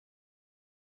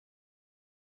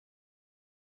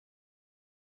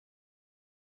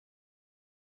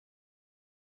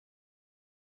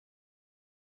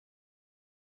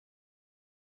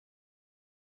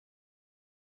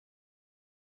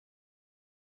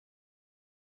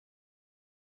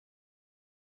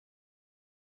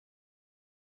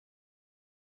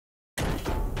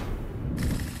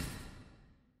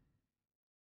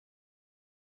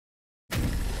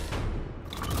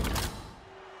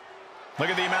Look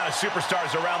at the amount of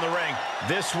superstars around the ring.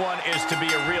 This one is to be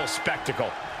a real spectacle.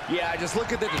 Yeah, just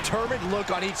look at the determined look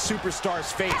on each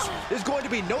superstar's face. There's going to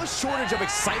be no shortage of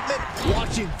excitement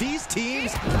watching these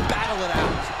teams battle it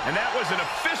out. And that was an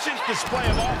efficient display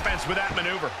of offense with that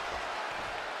maneuver.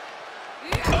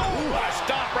 Oh, a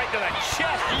stomp right to the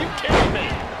chest. Are you kidding me?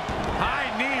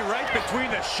 High knee right between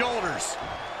the shoulders.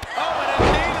 Oh, and a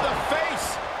knee to the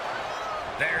face.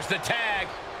 There's the tag.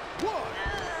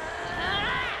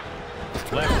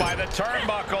 Left by the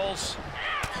turnbuckles.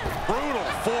 Brutal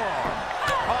forearm.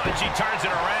 Oh, and she turns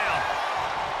it around.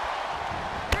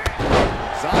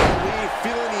 Xia Li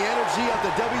feeling the energy of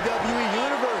the WWE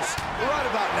Universe right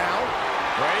about now.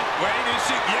 Wait, is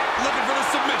she? Yep, looking for the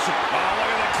submission. Oh,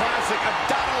 look at the classic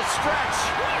abdominal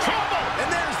stretch. Trouble! And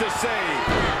there's the save.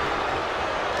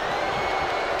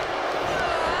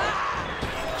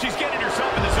 She's getting herself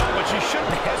in the zone, but she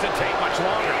shouldn't hesitate much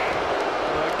longer.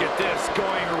 Look at this,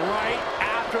 going right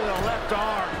after the left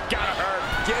arm. Gotta hurt.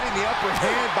 Getting the upper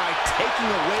hand by taking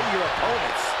away your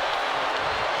opponents.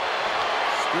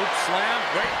 Scoop slam.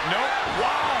 Wait, nope.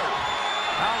 Wow.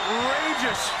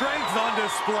 Outrageous strength on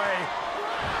display.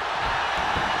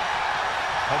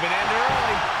 Hoping to end it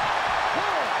early.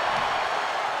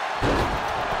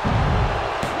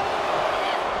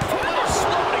 A little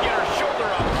slow to get her shoulder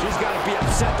up. She's got to be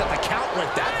upset that the count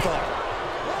went that far.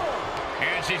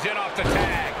 And she's in off the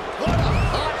tag. What a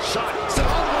hot shot. It's all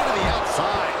the way to the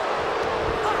outside.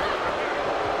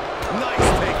 Nice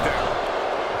takedown.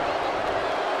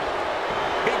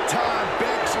 Big time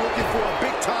Bex looking for a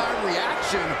big time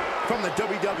reaction from the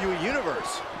WWE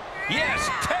Universe. Yes,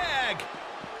 tag.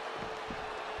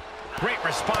 Great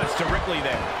response to Ripley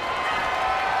there.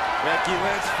 Becky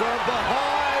Lynch from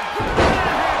behind.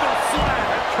 Handle slam.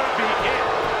 That could be it.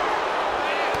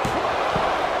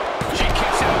 She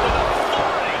kicks out with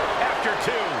authority after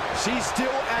two. She's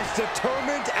still as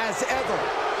determined as ever.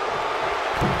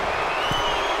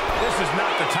 This is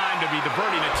not the time to be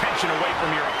diverting attention away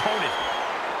from your opponent.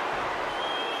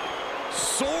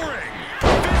 Soaring.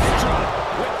 Fist drop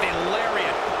with the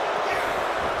lariat.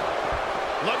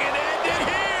 Looking to end it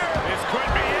here. This could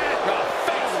be it. The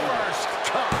face first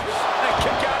comes. The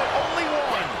kick out at only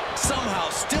one. Somehow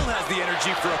still has the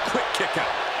energy for a quick kick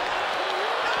out.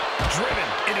 Driven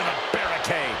into the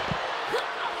barricade.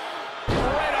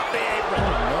 Right off the apron.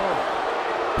 Oh, no.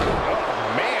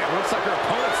 Oh, man. Looks like her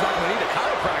opponent's not going to need a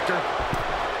chiropractor.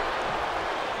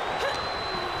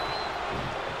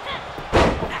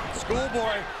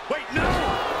 Schoolboy. Wait, no.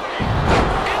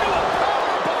 Into a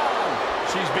powerbomb.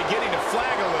 She's beginning to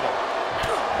flag a little.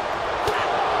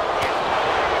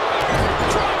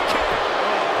 Drop kick.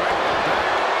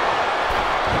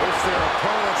 Push their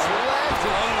opponent's legs.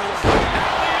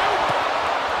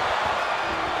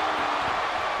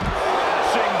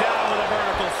 Crashing down with a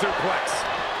vertical suplex.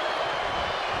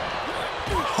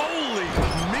 Holy,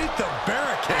 meet the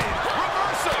barricade.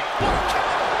 Reversal. What a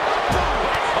counter.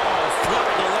 Oh,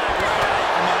 flipped the leg right out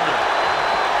from under.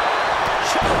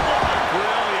 Chokeblock.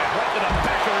 Brilliant. Right to the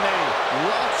back of the knee.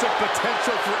 Lots of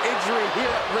potential for injury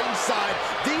here at ringside.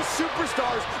 These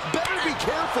superstars better be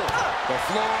careful. The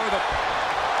floor,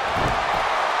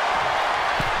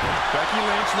 Becky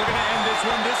Lynch looking to end this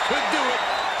one. This could do it.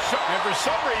 And for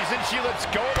some reason, she lets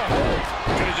go of the hold.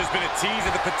 Could have just been a tease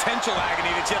of the potential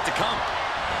agony that's yet to come.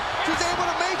 She's able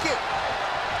to make it.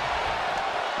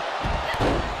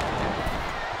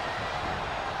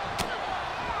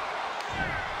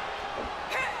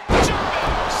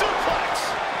 Suplex.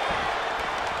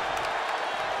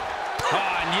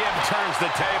 And Yim turns the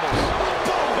tables.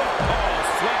 Oh,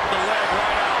 flipped the leg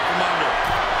right out from under.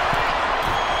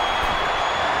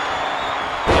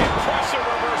 Impressive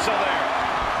reversal there.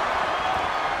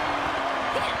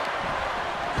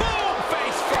 Boom!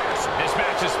 Face first. This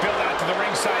match is spilled out to the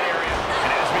ringside area.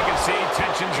 And as we can see,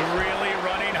 tension's really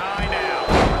running high now.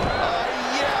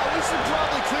 Yeah, we should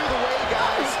probably clear the way,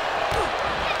 guys.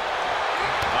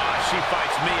 She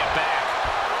fights Mia back.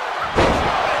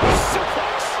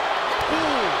 Suplex.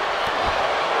 Ooh.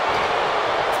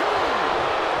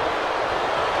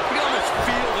 You can almost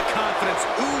feel the confidence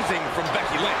oozing from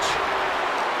Becky Lynch.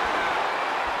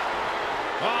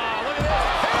 Look at this.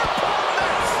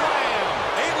 Hairpin slam.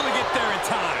 Able to get there in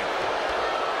time.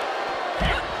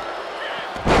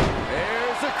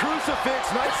 There's the crucifix.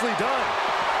 Nicely done.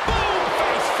 Boom!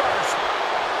 Face first.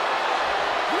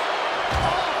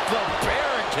 Off the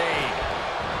barricade.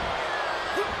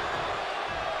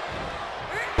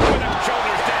 With them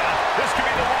shoulders down. This could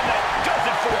be the one that does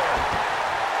it for her.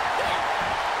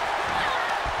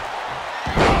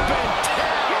 Up and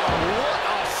down. What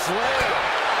a slam.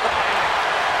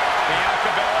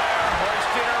 Bianca Belair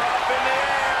hoisting her up in the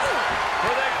air.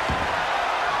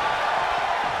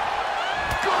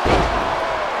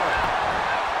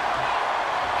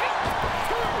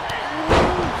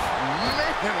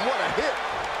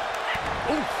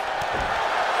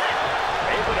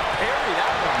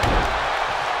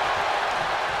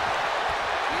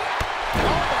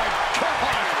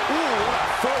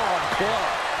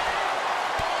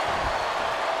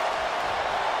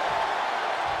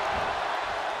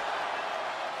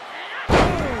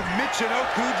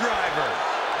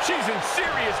 She's in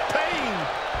serious pain.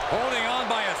 Holding on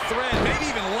by a thread, maybe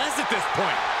even less at this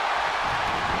point.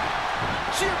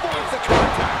 She avoids the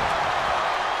contact.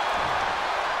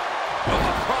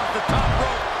 Across the top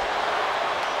rope.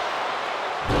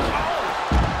 Oh,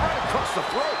 right across the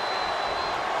throat.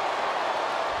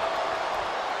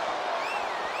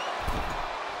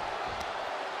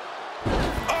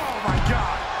 Oh, my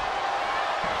God.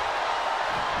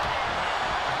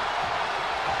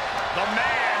 The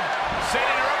man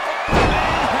setting her up for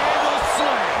Handle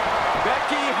slam.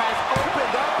 Becky has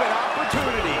opened up an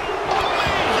opportunity.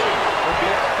 Amazing. When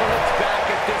Bianca looks back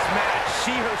at this match,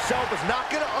 she herself is not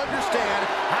going to understand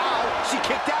how she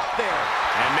kicked out there.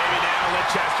 And maybe now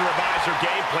Lynch has to revise her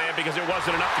game plan because it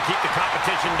wasn't enough to keep the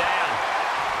competition down.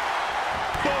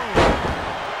 Boom.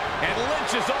 And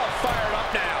Lynch is all fired up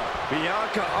now.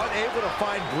 Bianca unable to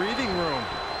find breathing room.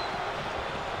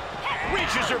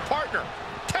 Reaches her partner.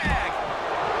 Tag.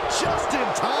 Just in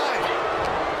time.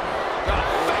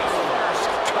 Face first.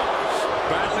 Comes.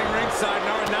 Battling ringside,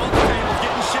 now announce table's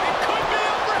getting shape. Could be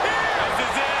over here. This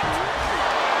is it.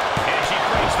 And she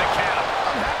breaks the count.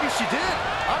 I'm happy she did.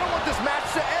 I don't want this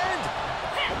match to end.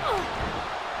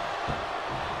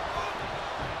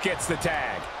 Gets the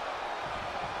tag.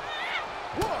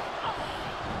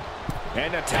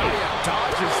 And Natalya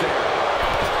dodges there.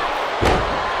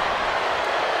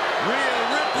 Rhea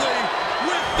Ripley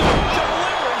with the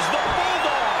delivers the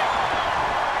Bulldog.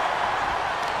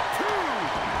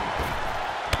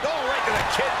 Oh, right to the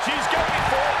kid. She's going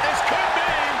for it. This could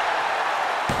be.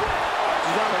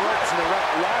 She's on the ropes, and the ref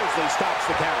wisely stops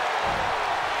the count.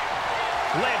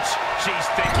 Lynch, she's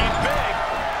thinking big.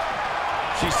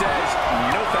 She says,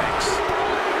 no thanks.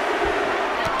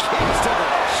 Kicks to the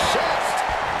chest.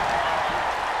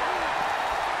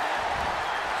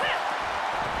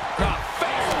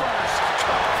 Face first.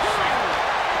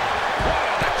 What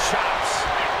are the chops?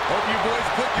 Hope you boys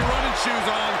put your running shoes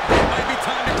on. It might be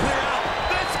time to clear out.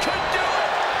 This could do it.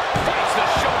 Fights the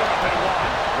shoulder up and one.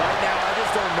 Right now, I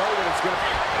just don't know what it's going to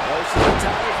be. This is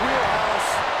Natalya's wheelhouse.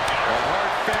 The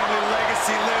Hart family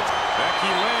legacy lives.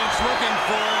 Becky Lynch looking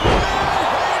for it.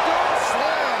 Handle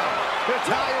slam.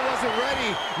 Natalya wasn't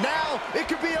ready. Now it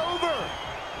could be over.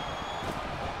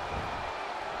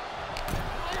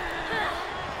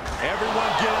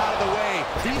 Everyone get out of the way.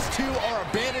 These two are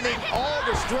abandoning all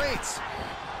restraints.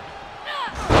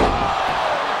 He's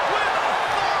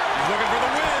looking for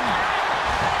the win.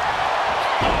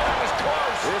 Oh, that was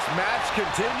close. This match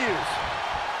continues.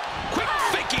 Quick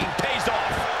thinking pays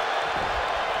off.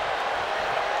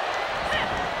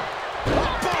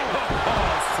 Oh,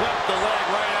 swept the leg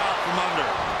right out from under.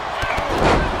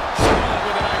 Charlotte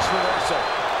with a nice reversal.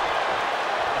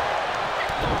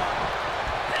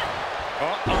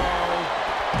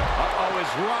 Uh-oh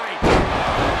is right.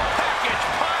 Package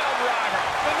pile driver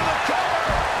into the cover.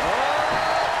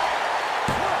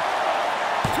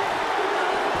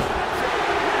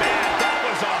 Man, that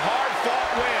was a hard-fought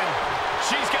win.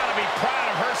 She's got to be proud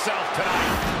of herself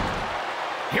tonight.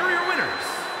 Here are your winners.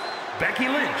 Becky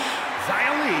Lynch,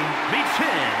 Xia Li, Mei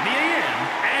Chen, Mia Yim,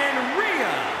 and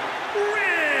Rhea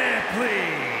Ripley.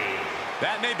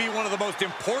 That may be one of the most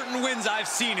important wins I've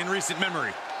seen in recent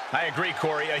memory. I agree,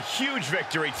 Corey. A huge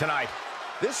victory tonight.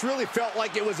 This really felt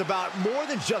like it was about more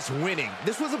than just winning.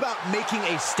 This was about making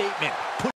a statement.